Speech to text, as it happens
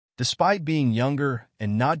Despite being younger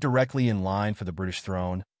and not directly in line for the British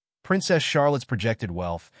throne, Princess Charlotte's projected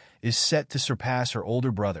wealth is set to surpass her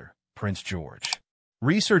older brother, Prince George.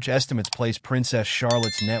 Research estimates place Princess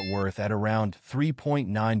Charlotte's net worth at around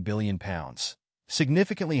 £3.9 billion,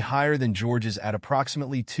 significantly higher than George's at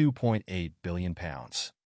approximately £2.8 billion.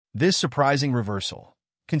 This surprising reversal,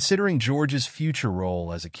 considering George's future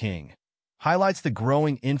role as a king, highlights the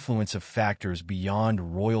growing influence of factors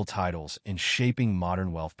beyond royal titles in shaping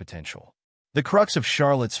modern wealth potential. The crux of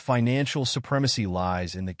Charlotte's financial supremacy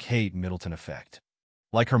lies in the Kate Middleton effect.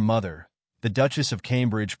 Like her mother, the Duchess of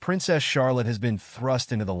Cambridge, Princess Charlotte has been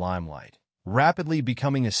thrust into the limelight, rapidly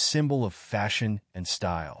becoming a symbol of fashion and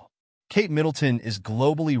style. Kate Middleton is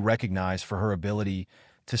globally recognized for her ability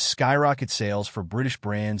to skyrocket sales for British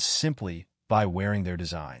brands simply by wearing their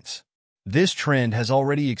designs. This trend has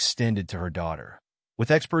already extended to her daughter,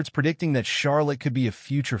 with experts predicting that Charlotte could be a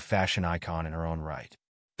future fashion icon in her own right.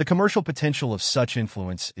 The commercial potential of such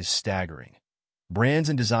influence is staggering. Brands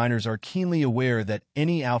and designers are keenly aware that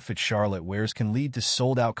any outfit Charlotte wears can lead to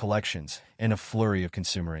sold-out collections and a flurry of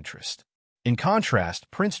consumer interest. In contrast,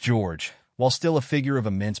 Prince George, while still a figure of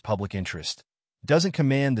immense public interest, doesn't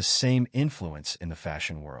command the same influence in the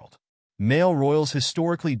fashion world. Male royals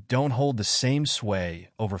historically don't hold the same sway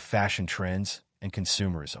over fashion trends and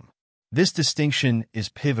consumerism. This distinction is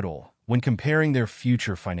pivotal when comparing their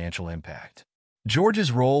future financial impact.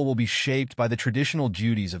 George's role will be shaped by the traditional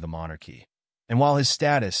duties of the monarchy, and while his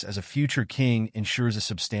status as a future king ensures a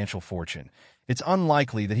substantial fortune, it's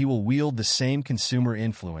unlikely that he will wield the same consumer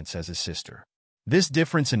influence as his sister. This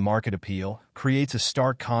difference in market appeal creates a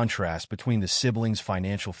stark contrast between the siblings'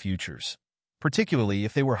 financial futures, particularly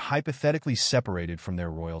if they were hypothetically separated from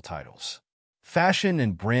their royal titles. Fashion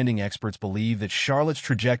and branding experts believe that Charlotte's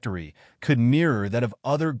trajectory could mirror that of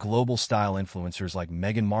other global style influencers like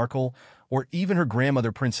Meghan Markle or even her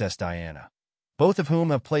grandmother Princess Diana, both of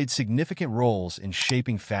whom have played significant roles in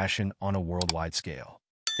shaping fashion on a worldwide scale.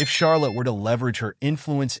 If Charlotte were to leverage her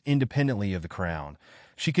influence independently of the crown,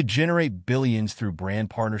 she could generate billions through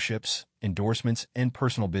brand partnerships, endorsements, and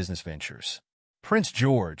personal business ventures. Prince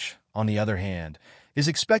George, on the other hand, is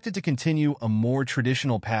expected to continue a more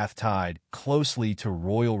traditional path tied closely to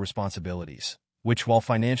royal responsibilities, which, while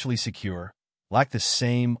financially secure, lack the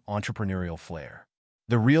same entrepreneurial flair.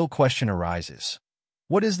 The real question arises: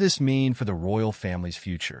 what does this mean for the royal family's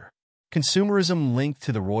future? Consumerism linked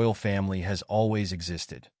to the royal family has always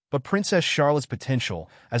existed, but Princess Charlotte's potential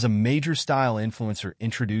as a major style influencer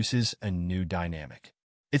introduces a new dynamic.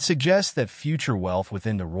 It suggests that future wealth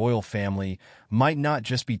within the royal family might not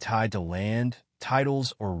just be tied to land,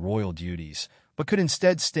 titles, or royal duties, but could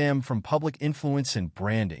instead stem from public influence and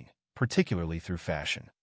branding, particularly through fashion.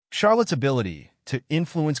 Charlotte's ability to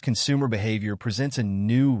influence consumer behavior presents a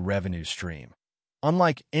new revenue stream,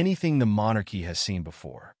 unlike anything the monarchy has seen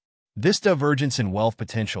before. This divergence in wealth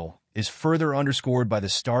potential is further underscored by the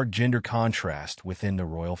stark gender contrast within the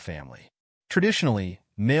royal family. Traditionally,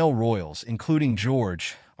 male royals, including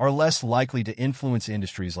George, are less likely to influence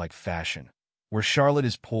industries like fashion, where Charlotte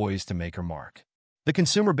is poised to make her mark. The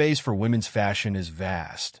consumer base for women's fashion is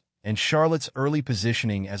vast, and Charlotte's early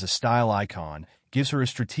positioning as a style icon gives her a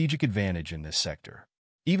strategic advantage in this sector.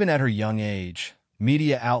 Even at her young age,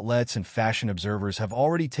 media outlets and fashion observers have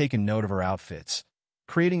already taken note of her outfits,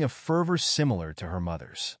 creating a fervor similar to her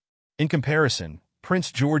mother's. In comparison,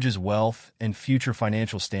 Prince George's wealth and future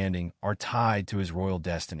financial standing are tied to his royal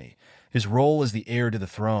destiny, his role as the heir to the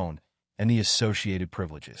throne, and the associated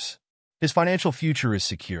privileges. His financial future is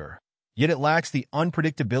secure, yet it lacks the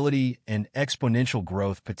unpredictability and exponential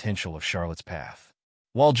growth potential of Charlotte's path.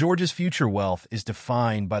 While George's future wealth is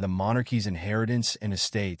defined by the monarchy's inheritance and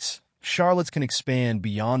estates, Charlotte's can expand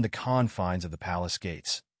beyond the confines of the palace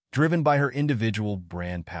gates, driven by her individual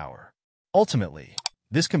brand power. Ultimately,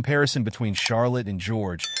 this comparison between Charlotte and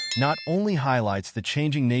George not only highlights the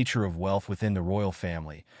changing nature of wealth within the royal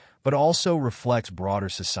family, but also reflects broader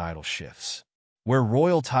societal shifts. Where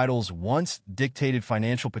royal titles once dictated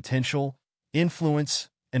financial potential, influence,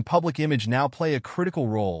 and public image now play a critical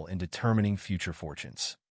role in determining future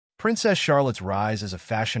fortunes. Princess Charlotte's rise as a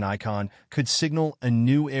fashion icon could signal a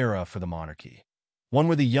new era for the monarchy, one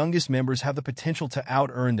where the youngest members have the potential to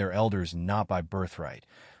out-earn their elders not by birthright,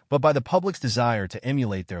 but by the public's desire to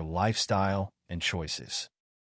emulate their lifestyle and choices.